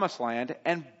the promised land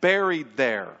and buried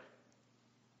there.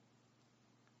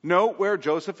 Note where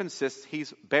Joseph insists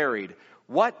he's buried.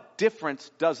 What difference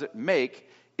does it make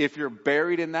if you're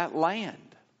buried in that land?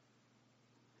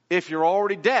 If you're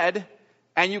already dead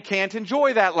and you can't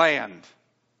enjoy that land?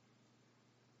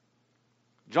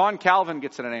 John Calvin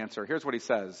gets an answer. Here's what he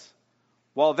says.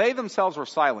 While they themselves were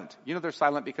silent. You know they're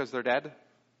silent because they're dead? You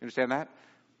understand that?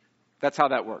 That's how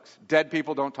that works. Dead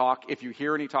people don't talk. If you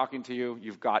hear any talking to you,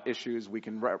 you've got issues. We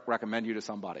can recommend you to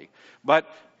somebody. But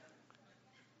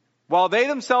while they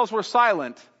themselves were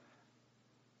silent,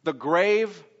 the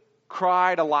grave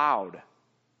cried aloud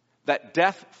that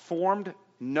death formed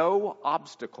no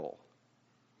obstacle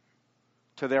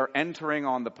to their entering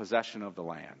on the possession of the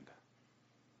land.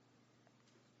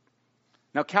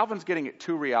 Now, Calvin's getting at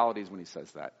two realities when he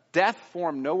says that. Death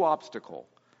formed no obstacle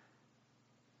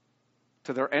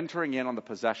to their entering in on the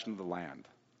possession of the land.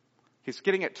 He's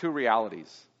getting at two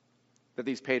realities that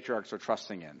these patriarchs are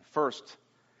trusting in. First,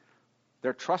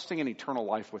 they're trusting in eternal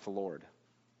life with the Lord.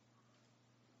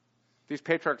 These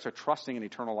patriarchs are trusting in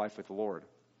eternal life with the Lord.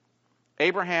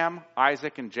 Abraham,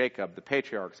 Isaac, and Jacob, the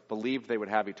patriarchs, believed they would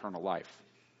have eternal life.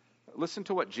 Listen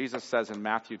to what Jesus says in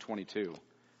Matthew 22.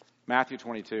 Matthew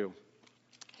 22,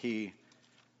 he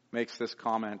makes this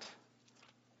comment.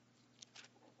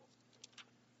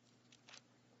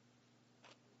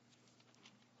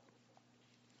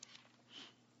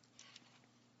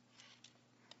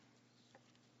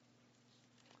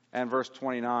 And verse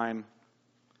 29,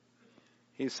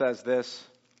 he says this.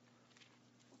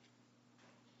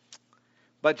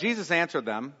 But Jesus answered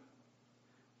them,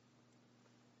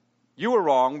 you were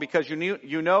wrong because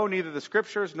you know neither the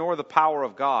scriptures nor the power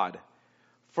of God.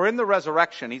 For in the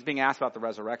resurrection, he's being asked about the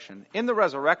resurrection. In the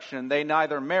resurrection, they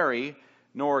neither marry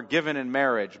nor are given in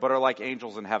marriage, but are like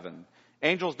angels in heaven.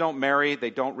 Angels don't marry, they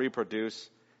don't reproduce,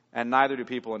 and neither do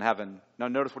people in heaven. Now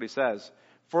notice what he says.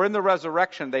 For in the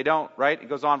resurrection, they don't, right? It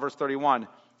goes on, verse 31.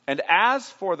 And as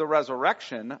for the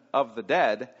resurrection of the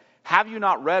dead, have you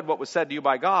not read what was said to you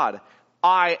by God?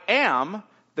 I am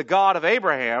the God of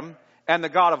Abraham and the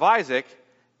God of Isaac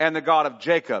and the God of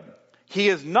Jacob. He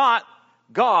is not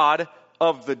God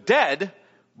of the dead,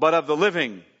 but of the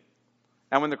living.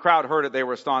 And when the crowd heard it, they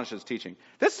were astonished at his teaching.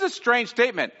 This is a strange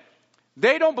statement.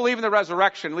 They don't believe in the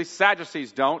resurrection. At least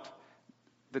Sadducees don't.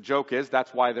 The joke is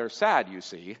that's why they're sad, you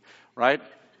see, right?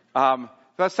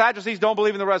 The Sadducees don't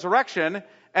believe in the resurrection.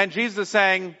 And Jesus is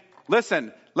saying,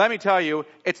 listen, let me tell you,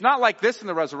 it's not like this in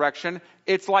the resurrection.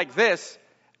 It's like this.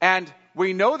 And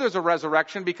we know there's a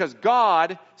resurrection because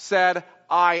God said,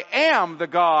 I am the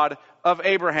God of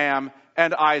Abraham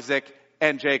and Isaac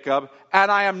and Jacob,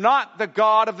 and I am not the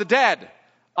God of the dead.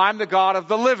 I'm the God of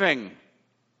the living.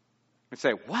 You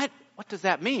say, what? What does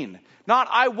that mean? Not,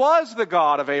 I was the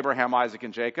God of Abraham, Isaac,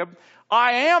 and Jacob.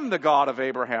 I am the God of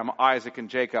Abraham, Isaac, and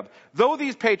Jacob. Though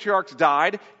these patriarchs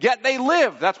died, yet they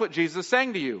live. That's what Jesus is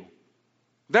saying to you.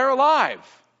 They're alive.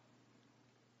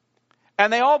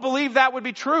 And they all believe that would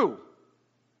be true.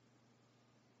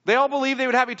 They all believe they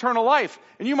would have eternal life.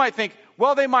 And you might think,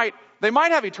 well, they might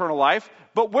have eternal life,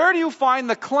 but where do you find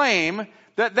the claim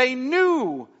that they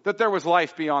knew that there was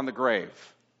life beyond the grave?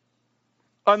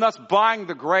 And thus buying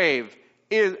the grave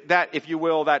is that, if you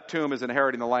will, that tomb is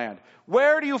inheriting the land.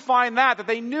 Where do you find that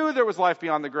they knew there was life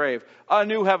beyond the grave? A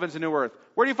new heavens, a new earth.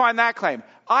 Where do you find that claim?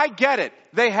 I get it.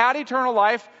 They had eternal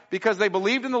life because they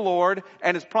believed in the Lord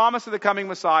and his promise of the coming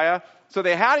Messiah. So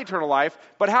they had eternal life.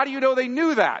 But how do you know they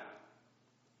knew that?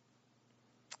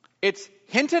 It's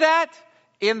hinted at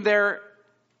in their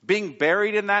being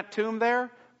buried in that tomb there,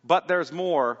 but there's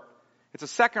more. It's a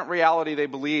second reality they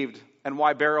believed and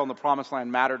why burial in the promised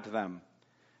land mattered to them.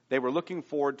 They were looking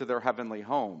forward to their heavenly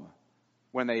home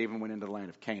when they even went into the land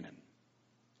of Canaan.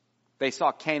 They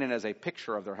saw Canaan as a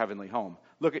picture of their heavenly home.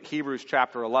 Look at Hebrews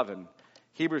chapter 11.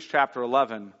 Hebrews chapter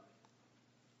 11.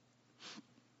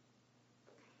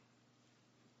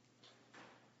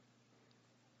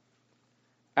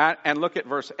 And look at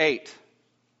verse 8.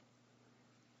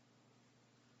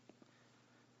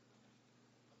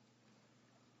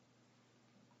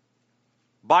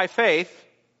 By faith,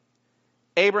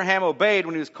 Abraham obeyed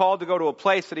when he was called to go to a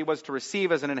place that he was to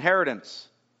receive as an inheritance.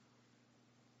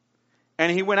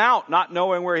 And he went out not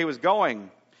knowing where he was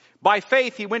going. By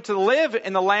faith, he went to live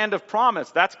in the land of promise,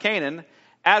 that's Canaan,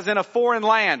 as in a foreign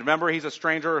land. Remember, he's a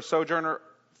stranger or sojourner,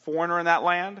 foreigner in that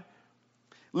land.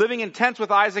 living in tents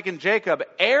with Isaac and Jacob,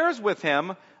 heirs with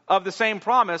him of the same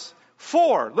promise.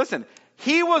 For, listen,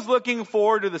 he was looking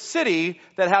forward to the city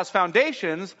that has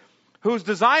foundations, whose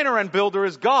designer and builder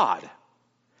is God.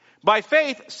 By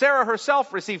faith, Sarah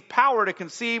herself received power to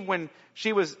conceive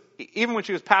even when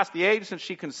she was past the age, since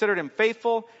she considered him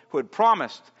faithful who had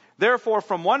promised. Therefore,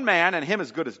 from one man, and him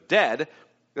as good as dead,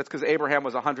 that's because Abraham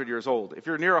was 100 years old. If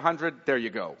you're near 100, there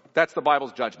you go. That's the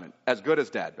Bible's judgment. As good as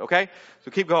dead, okay?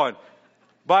 So keep going.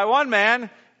 By one man,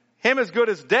 him as good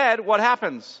as dead, what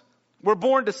happens? We're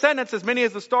born descendants, as many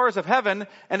as the stars of heaven,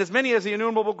 and as many as the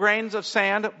innumerable grains of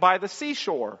sand by the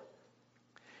seashore.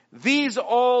 These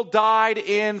all died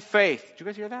in faith. Did you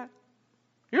guys hear that?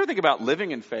 You ever think about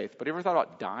living in faith, but you ever thought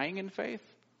about dying in faith?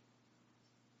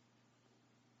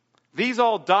 These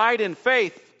all died in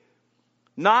faith,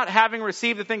 not having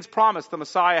received the things promised. The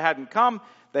Messiah hadn't come,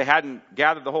 they hadn't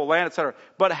gathered the whole land, etc.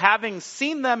 But having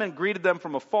seen them and greeted them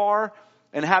from afar,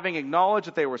 and having acknowledged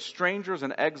that they were strangers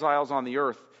and exiles on the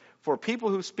earth. For people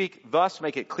who speak thus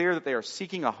make it clear that they are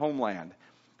seeking a homeland.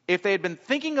 If they had been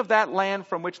thinking of that land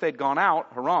from which they'd gone out,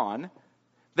 Haran,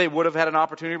 they would have had an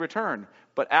opportunity to return.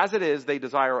 But as it is, they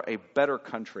desire a better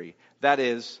country, that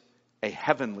is, a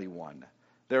heavenly one.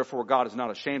 Therefore, God is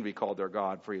not ashamed to be called their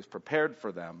God, for he has prepared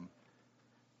for them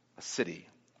a city.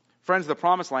 Friends, the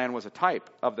promised land was a type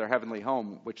of their heavenly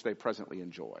home, which they presently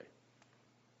enjoy.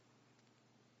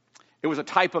 It was a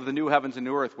type of the new heavens and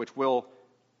new earth, which we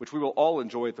will all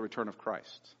enjoy at the return of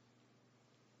Christ.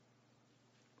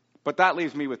 But that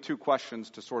leaves me with two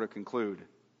questions to sort of conclude.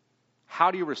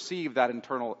 How do you receive that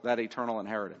eternal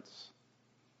inheritance?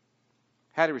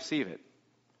 How do you receive it?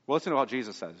 Well, listen to what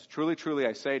Jesus says. Truly, truly,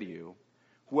 I say to you,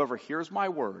 whoever hears my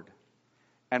word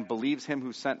and believes him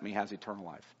who sent me has eternal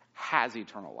life. Has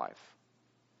eternal life.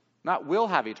 Not will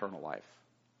have eternal life.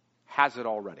 Has it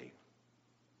already.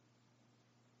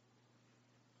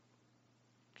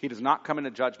 He does not come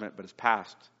into judgment, but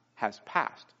has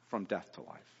passed from death to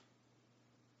life.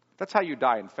 That's how you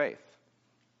die in faith.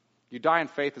 You die in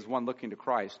faith as one looking to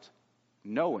Christ,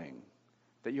 knowing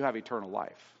that you have eternal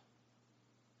life.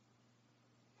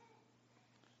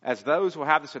 As those who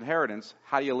have this inheritance,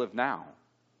 how do you live now?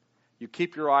 You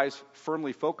keep your eyes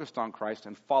firmly focused on Christ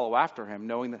and follow after him,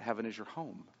 knowing that heaven is your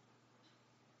home.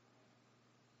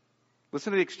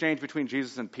 Listen to the exchange between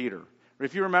Jesus and Peter.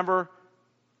 If you remember,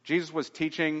 Jesus was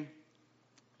teaching,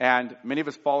 and many of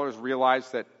his followers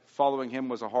realized that following him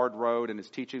was a hard road, and his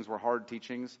teachings were hard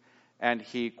teachings, and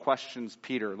he questions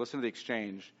Peter. Listen to the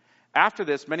exchange. After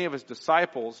this, many of his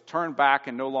disciples turned back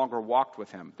and no longer walked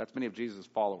with him. That's many of Jesus'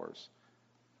 followers.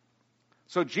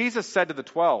 So Jesus said to the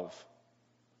 12,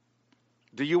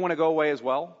 do you want to go away as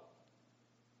well?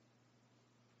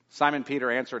 Simon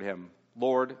Peter answered him,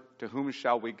 Lord, to whom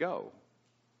shall we go?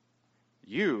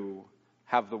 You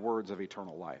have the words of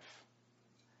eternal life,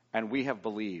 and we have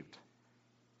believed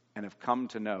and have come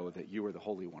to know that you are the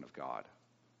Holy One of God.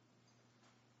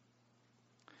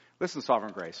 Listen,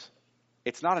 Sovereign Grace,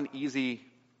 it's not an easy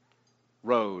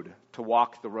road to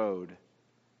walk the road,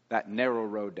 that narrow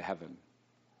road to heaven.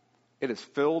 It is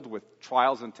filled with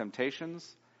trials and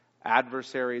temptations,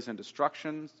 adversaries and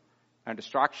distractions,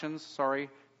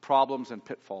 problems and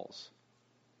pitfalls.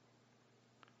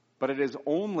 But it is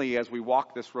only as we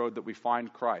walk this road that we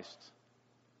find Christ.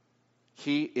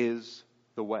 He is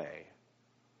the way.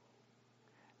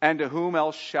 And to whom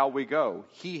else shall we go?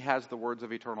 He has the words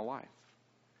of eternal life.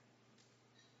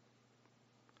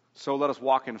 So let us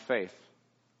walk in faith,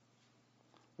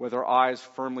 with our eyes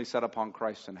firmly set upon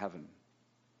Christ in heaven.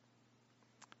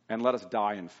 And let us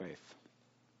die in faith.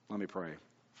 Let me pray.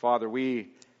 Father, we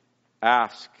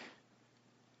ask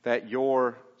that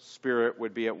your Spirit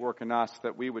would be at work in us,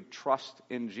 that we would trust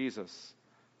in Jesus,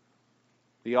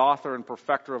 the author and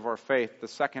perfecter of our faith, the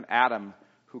second Adam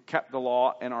who kept the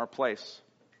law in our place.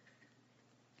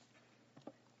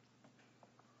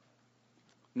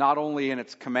 Not only in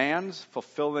its commands,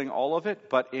 fulfilling all of it,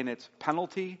 but in its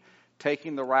penalty,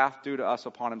 taking the wrath due to us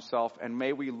upon himself. And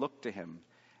may we look to him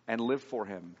and live for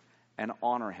him and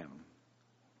honor him.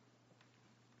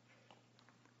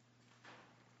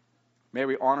 May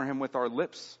we honor him with our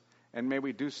lips, and may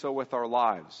we do so with our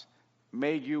lives.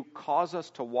 May you cause us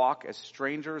to walk as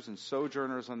strangers and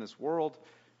sojourners in this world,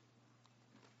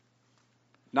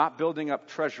 not building up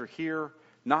treasure here,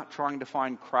 not trying to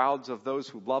find crowds of those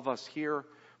who love us here,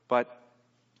 but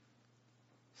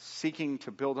seeking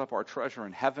to build up our treasure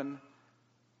in heaven,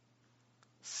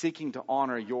 seeking to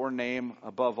honor your name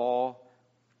above all,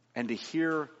 and to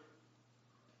hear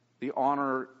the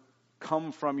honor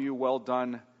come from you, well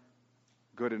done,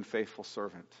 good and faithful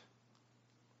servant.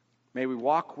 May we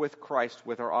walk with Christ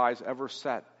with our eyes ever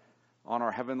set on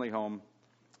our heavenly home,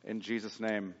 In Jesus'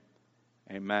 name,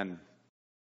 amen.